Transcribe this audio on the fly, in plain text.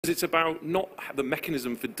It's about not the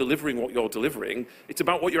mechanism for delivering what you're delivering, it's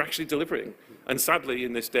about what you're actually delivering. And sadly,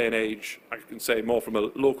 in this day and age, I can say more from a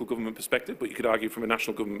local government perspective, but you could argue from a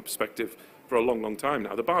national government perspective for a long, long time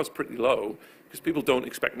now, the bar's pretty low because people don't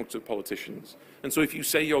expect much of politicians. And so if you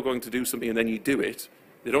say you're going to do something and then you do it,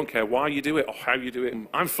 they don't care why you do it or how you do it.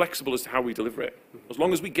 I'm flexible as to how we deliver it. As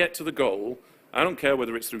long as we get to the goal, I don't care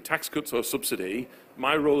whether it's through tax cuts or subsidy,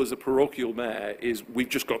 my role as a parochial mayor is we've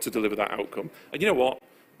just got to deliver that outcome. And you know what?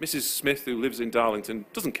 Mrs. Smith, who lives in Darlington,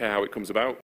 doesn't care how it comes about.